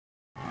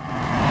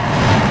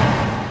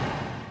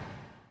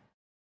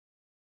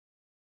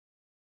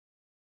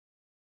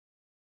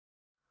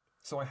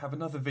So I have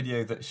another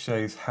video that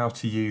shows how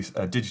to use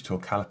a digital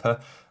caliper,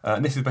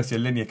 and this is basically a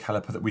linear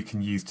caliper that we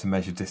can use to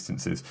measure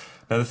distances.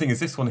 Now the thing is,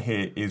 this one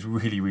here is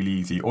really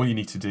easy. All you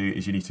need to do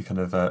is you need to kind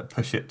of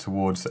push it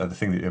towards the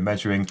thing that you're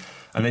measuring,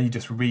 and then you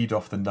just read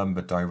off the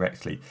number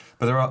directly.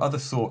 But there are other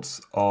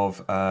sorts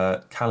of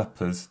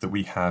calipers that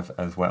we have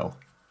as well.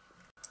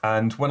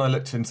 And when I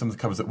looked in some of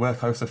the covers at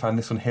work, I also found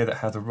this one here that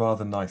has a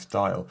rather nice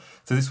dial.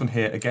 So this one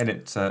here, again,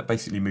 it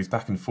basically moves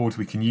back and forwards.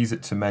 We can use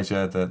it to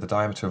measure the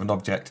diameter of an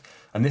object.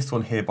 And this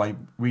one here, by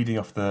reading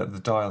off the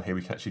dial here,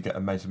 we can actually get a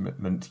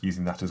measurement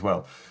using that as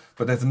well.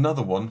 But there's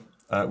another one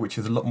which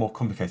is a lot more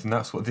complicated, and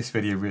that's what this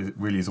video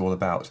really is all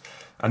about.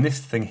 And this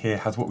thing here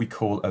has what we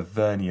call a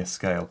Vernier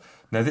scale.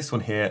 Now this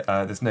one here,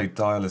 there's no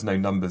dial, there's no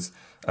numbers,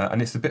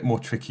 and it's a bit more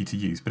tricky to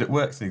use, but it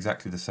works in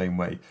exactly the same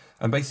way.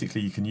 And basically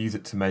you can use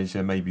it to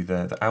measure maybe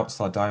the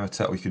outside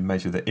diameter, or you can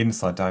measure the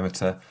inside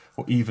diameter,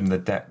 or even the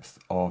depth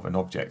of an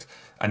object.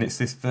 And it's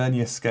this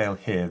Vernier scale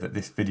here that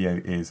this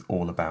video is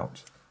all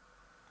about.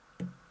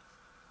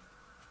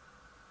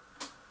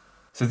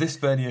 So this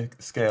Vernier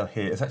scale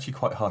here is actually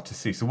quite hard to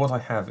see. So what I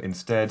have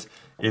instead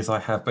is I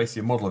have basically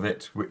a model of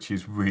it which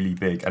is really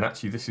big, and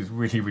actually this is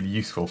really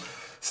useful.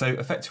 So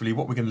effectively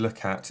what we're going to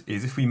look at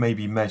is, if we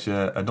maybe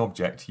measure an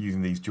object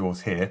using these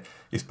jaws here,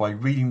 is by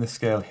reading the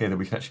scale here that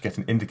we can actually get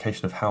an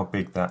indication of how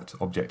big that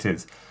object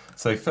is.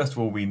 So first of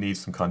all we need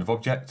some kind of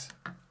object.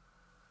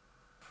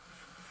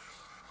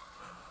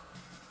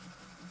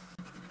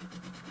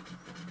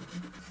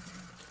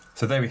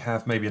 So there we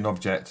have maybe an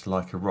object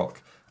like a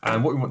rock.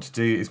 And what we want to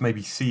do is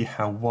maybe see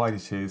how wide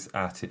it is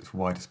at its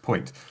widest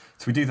point.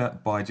 So we do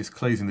that by just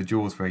closing the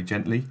jaws very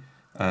gently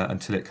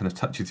until it kind of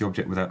touches the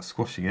object without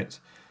squashing it.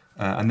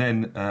 And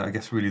then I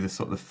guess really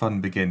the fun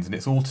begins, and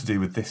it's all to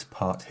do with this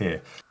part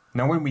here.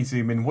 Now when we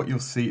zoom in, what you'll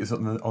see is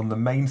on the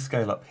main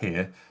scale up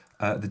here,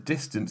 the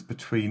distance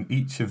between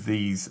each of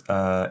these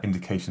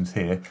indications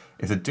here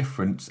is a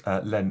different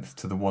length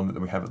to the one that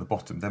we have at the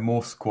bottom. They're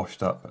more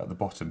squashed up at the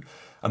bottom.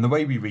 And the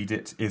way we read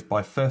it is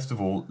by first of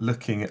all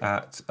looking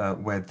at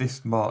where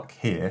this mark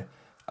here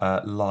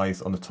lies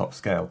on the top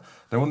scale.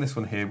 Now on this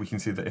one here we can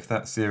see that if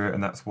that's 0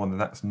 and that's 1, then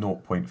that's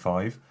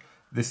 0.5.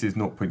 This is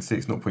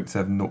 0.6,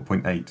 0.7,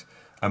 0.8.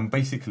 And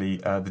basically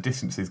the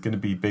distance is going to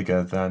be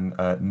bigger than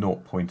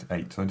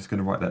 0.8. So I'm just going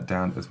to write that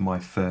down as my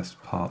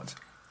first part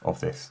of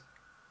this.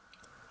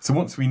 So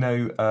once we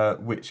know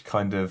which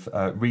kind of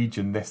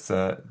region this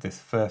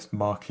first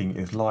marking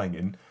is lying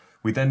in,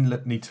 we then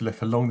need to look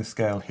along the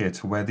scale here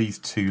to where these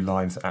two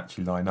lines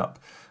actually line up.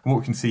 And what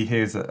we can see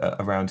here is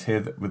around here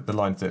that with the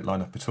lines don't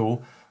line up at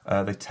all.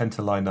 They tend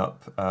to line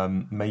up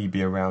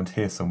maybe around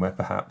here somewhere,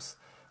 perhaps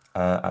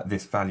at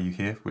this value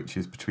here, which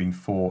is between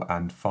 4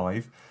 and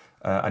 5.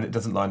 And it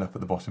doesn't line up at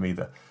the bottom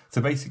either.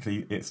 So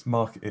basically it's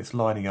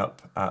lining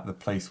up at the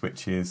place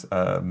which is,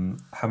 how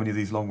many of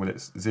these long? Well,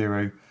 it's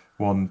 0,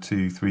 1,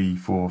 2, 3,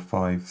 4,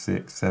 5,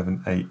 6,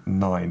 7, 8,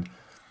 9.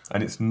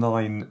 And it's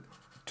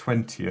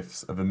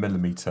 9/20ths of a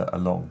millimetre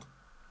along.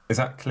 Is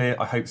that clear?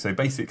 I hope so.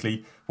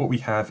 Basically, what we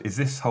have is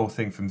this whole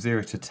thing from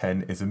 0 to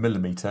 10 is a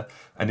millimetre,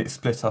 and it's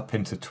split up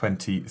into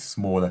 20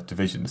 smaller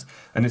divisions.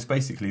 And it's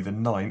basically the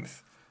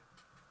 9th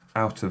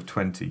out of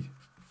 20.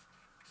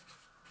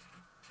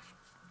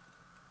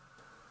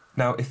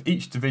 Now, if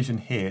each division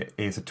here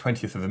is a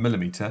 20th of a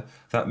millimetre,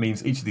 that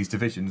means each of these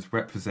divisions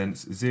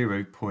represents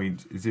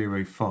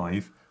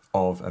 0.05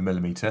 of a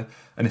millimetre.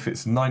 And if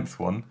it's 9th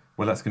one,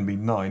 well, that's going to be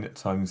 9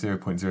 times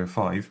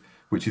 0.05,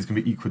 which is going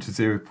to be equal to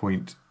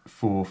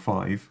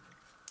 0.45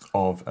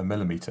 of a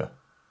millimetre.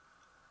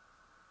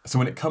 So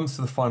when it comes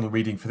to the final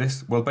reading for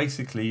this, well,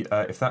 basically,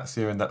 if that's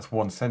 0 and that's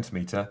 1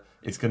 centimetre,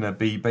 it's going to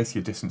be basically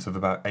a distance of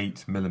about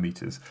 8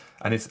 millimetres.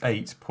 And it's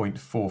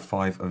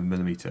 8.45 of a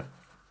millimetre.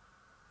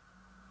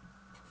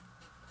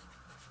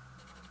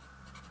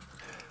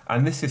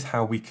 And this is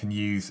how we can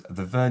use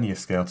the Vernier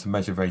scale to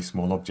measure very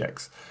small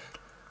objects.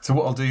 So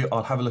what I'll do,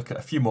 I'll have a look at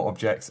a few more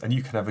objects, and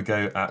you can have a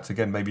go at,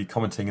 again, maybe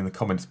commenting in the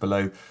comments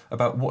below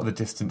about what the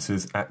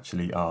distances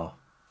actually are.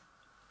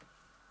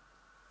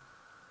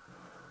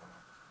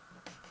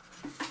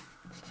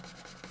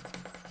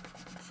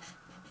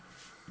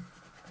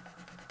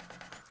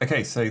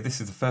 Okay, so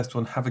this is the first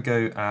one. Have a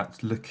go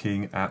at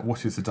looking at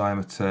what is the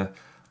diameter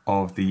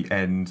of the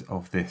end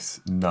of this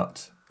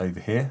nut over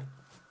here.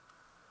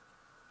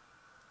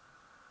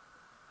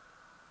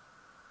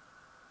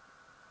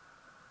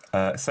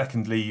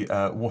 Secondly,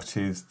 what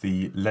is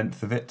the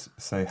length of it?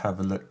 So have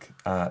a look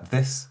at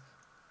this.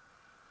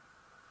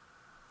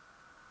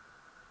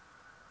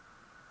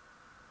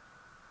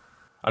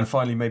 And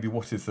finally, maybe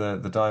what is the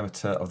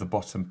diameter of the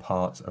bottom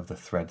part of the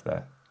thread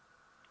there?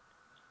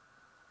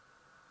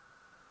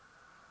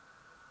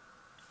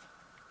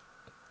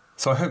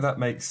 So I hope that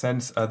makes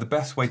sense. The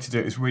best way to do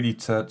it is really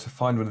to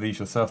find one of these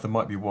yourself. There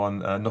might be one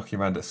knocking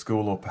around at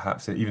school, or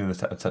perhaps even in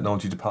the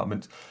technology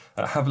department.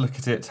 Have a look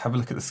at it, have a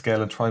look at the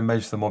scale, and try and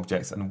measure some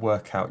objects and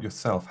work out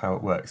yourself how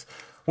it works.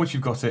 Once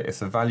you've got it,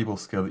 it's a valuable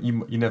skill that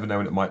you never know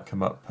when it might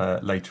come up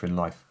later in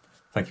life.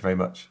 Thank you very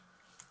much.